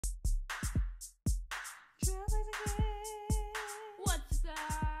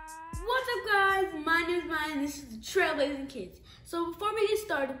My name is Maya, and this is the Trailblazing Kids. So before we get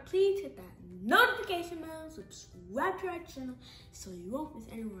started, please hit that notification bell, subscribe to our channel so you won't miss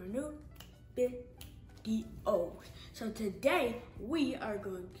any more new videos. So today we are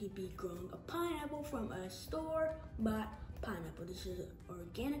going to be growing a pineapple from a store-bought pineapple. This is an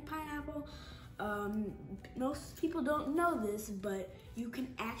organic pineapple. Most people don't know this, but you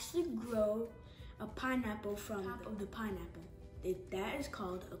can actually grow a pineapple from the pineapple. That is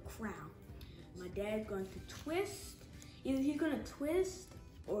called a crown. My dad's going to twist. Either he's going to twist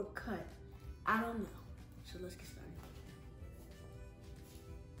or cut. I don't know. So let's get started.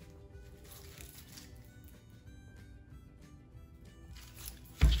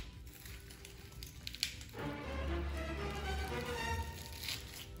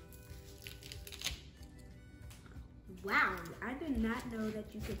 Wow, I did not know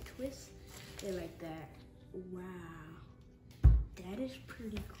that you could twist it like that. Wow, that is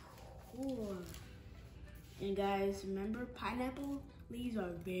pretty cool. And guys, remember, pineapple leaves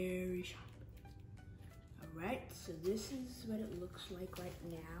are very sharp. All right, so this is what it looks like right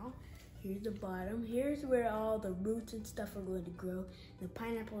now. Here's the bottom. Here's where all the roots and stuff are going to grow. The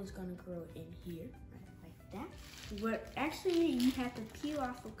pineapple is going to grow in here, right, like that. But actually, you have to peel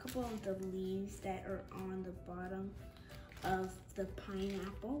off a couple of the leaves that are on the bottom of the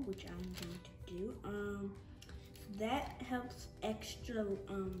pineapple, which I'm going to do. That helps extra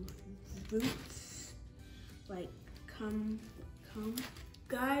roots like come.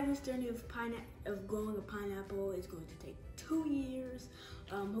 Guys, this journey of growing a pineapple is going to take 2 years.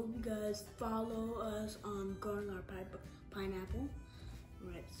 Hope you guys follow us on growing our pineapple.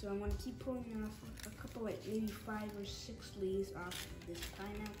 Alright, so I'm going to keep pulling off a couple, like maybe 5 or 6 leaves off of this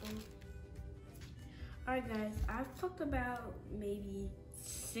pineapple. Alright guys, I've plucked about maybe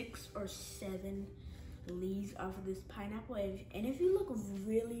 6 or 7 leaves off of this pineapple, and if you look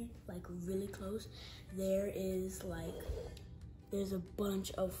really close, there's a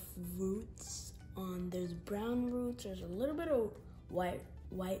bunch of roots there's brown roots, there's a little bit of white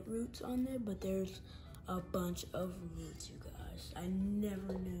roots on there, but there's a bunch of roots, you guys. I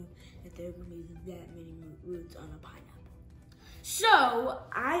never knew that there would be that many roots on a pineapple. So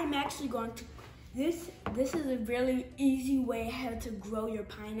I'm actually going to This is a really easy way how to grow your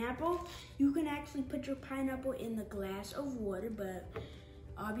pineapple. You can actually put your pineapple in the glass of water, but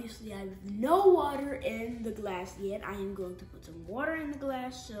obviously I have no water in the glass yet. I am going to put some water in the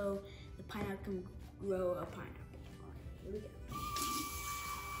glass so the pineapple can grow a pineapple. All right, here we go.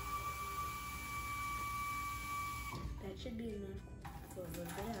 That should be enough for a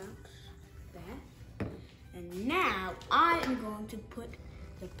little bit of that. And now I am going to put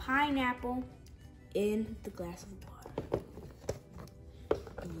the pineapple in the glass of water.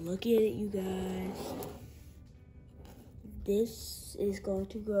 Look at it, you guys. This is going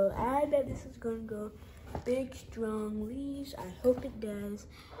to grow. I bet this is going to grow big, strong leaves. I hope it does.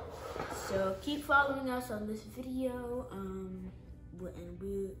 So keep following us on this video. And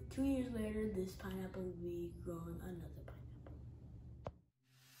 2 years later, this pineapple will be growing another pineapple.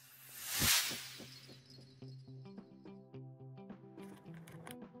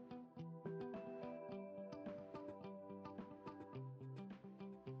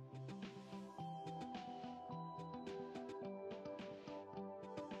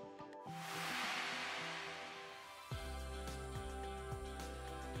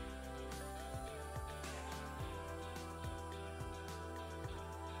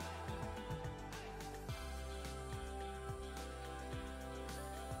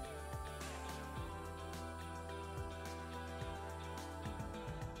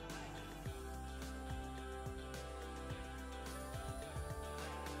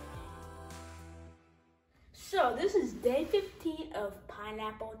 So this is day 15 of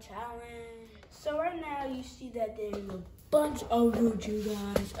Pineapple Challenge. So right now you see that there's a bunch of roots, you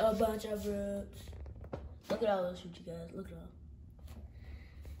guys. A bunch of roots. Look at all those roots, you guys. Look at all.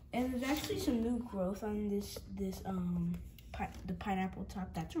 And there's actually some new growth on the pineapple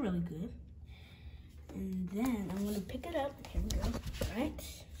top. That's really good. And then I'm gonna pick it up. Here we go. All right.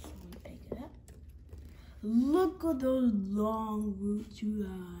 So I'm gonna pick it up. Look at those long roots, you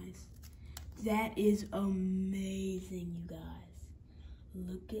guys. That is amazing, you guys.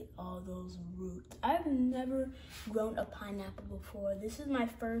 Look at all those roots. I've never grown a pineapple before. This is my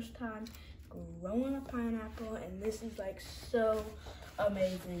first time growing a pineapple, and this is like so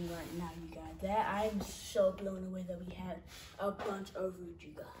amazing right now, you guys. I'm so blown away that we have a bunch of roots,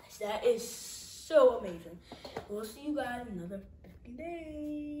 you guys. That is so amazing. We'll see you guys in another 50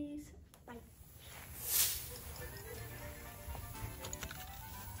 days. Bye.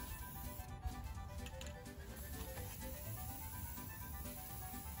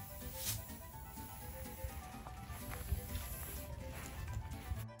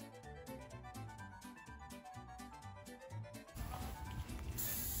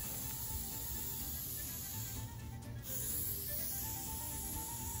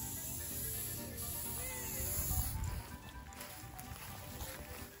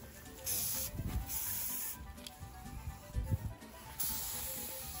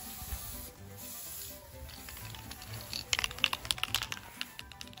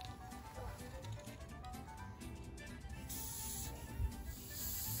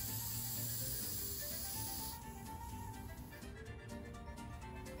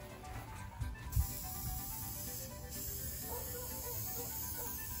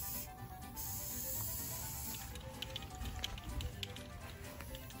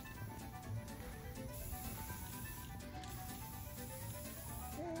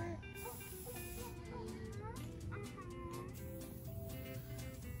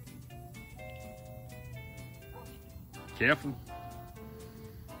 Careful.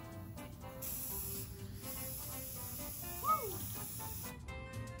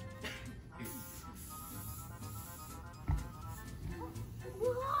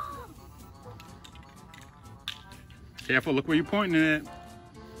 Careful, look where you're pointing at.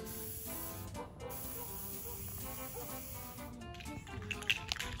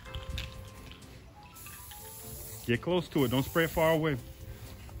 Get close to it, don't spray it far away.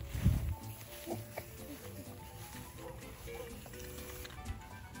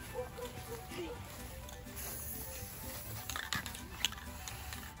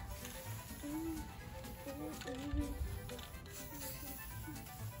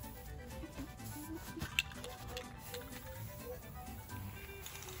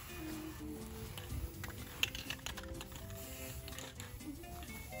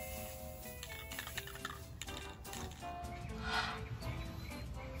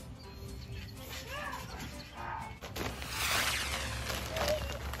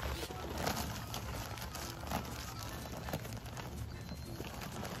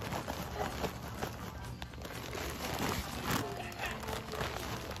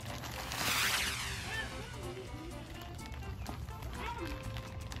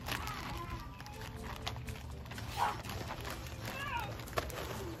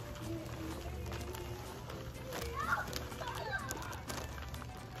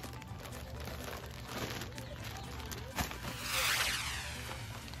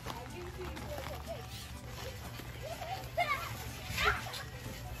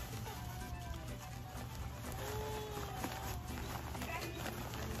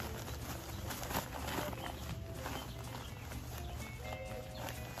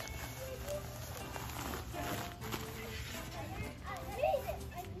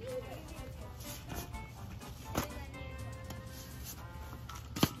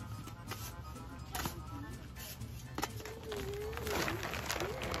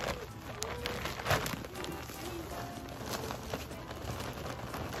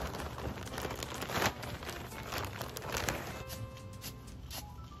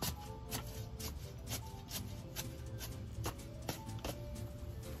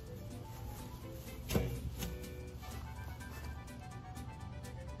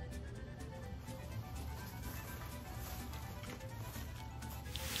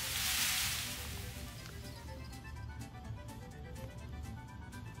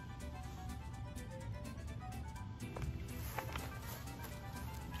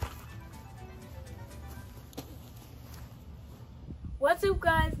 What's up,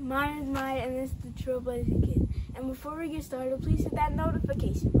 guys? My name is Maya, and this is the Trailblazing Kidz. And before we get started, please hit that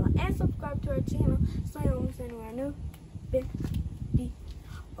notification bell and subscribe to our channel so you don't miss any of our new videos.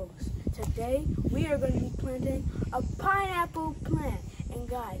 Today, we are going to be planting a pineapple plant. And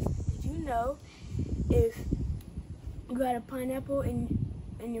guys, did you know if you got a pineapple in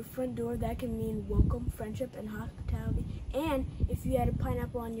your front door, that can mean welcome, friendship, and hospitality. And if you had a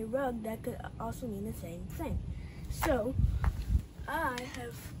pineapple on your rug, that could also mean the same thing. So, I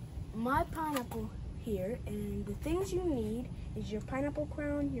have my pineapple here, and the things you need is your pineapple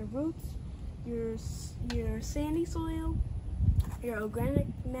crown, your roots, your sandy soil, your organic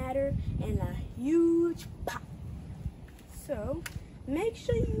matter, and a huge pot. So make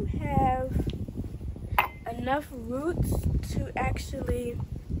sure you have enough roots to actually,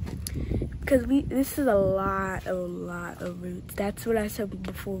 because this is a lot of roots. That's what I said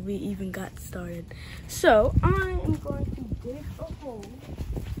before we even got started. So I am going to dig a hole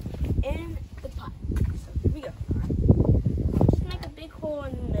in the pot. So here we go. Just make a big hole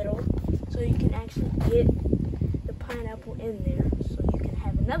in the middle so you can actually get the pineapple in there, so you can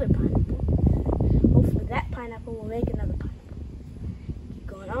have another pineapple. Hopefully that pineapple will make another pineapple. Keep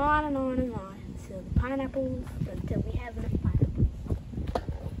going on and on and on until the pineapples, until we have enough pineapple.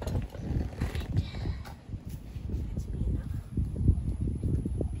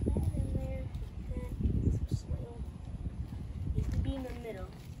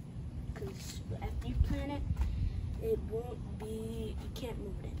 It won't be, you can't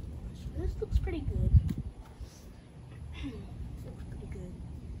move it anymore. So this looks pretty good. This looks pretty good.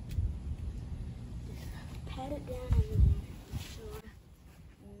 Just pat it down in there.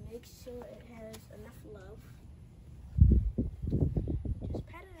 Make sure it has enough love. Just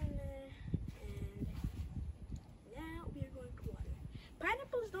pat it in there, and now we are going to water.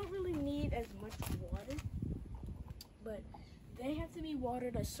 Pineapples don't really need as much water, but they have to be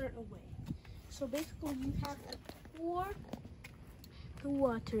watered a certain way. So basically you have to pour the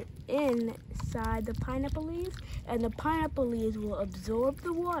water inside the pineapple leaves, and the pineapple leaves will absorb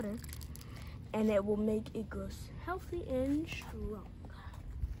the water, and it will make it grow healthy and strong.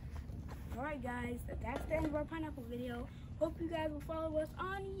 Alright guys, that's the end of our pineapple video. Hope you guys will follow us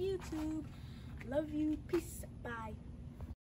on YouTube. Love you. Peace. Bye.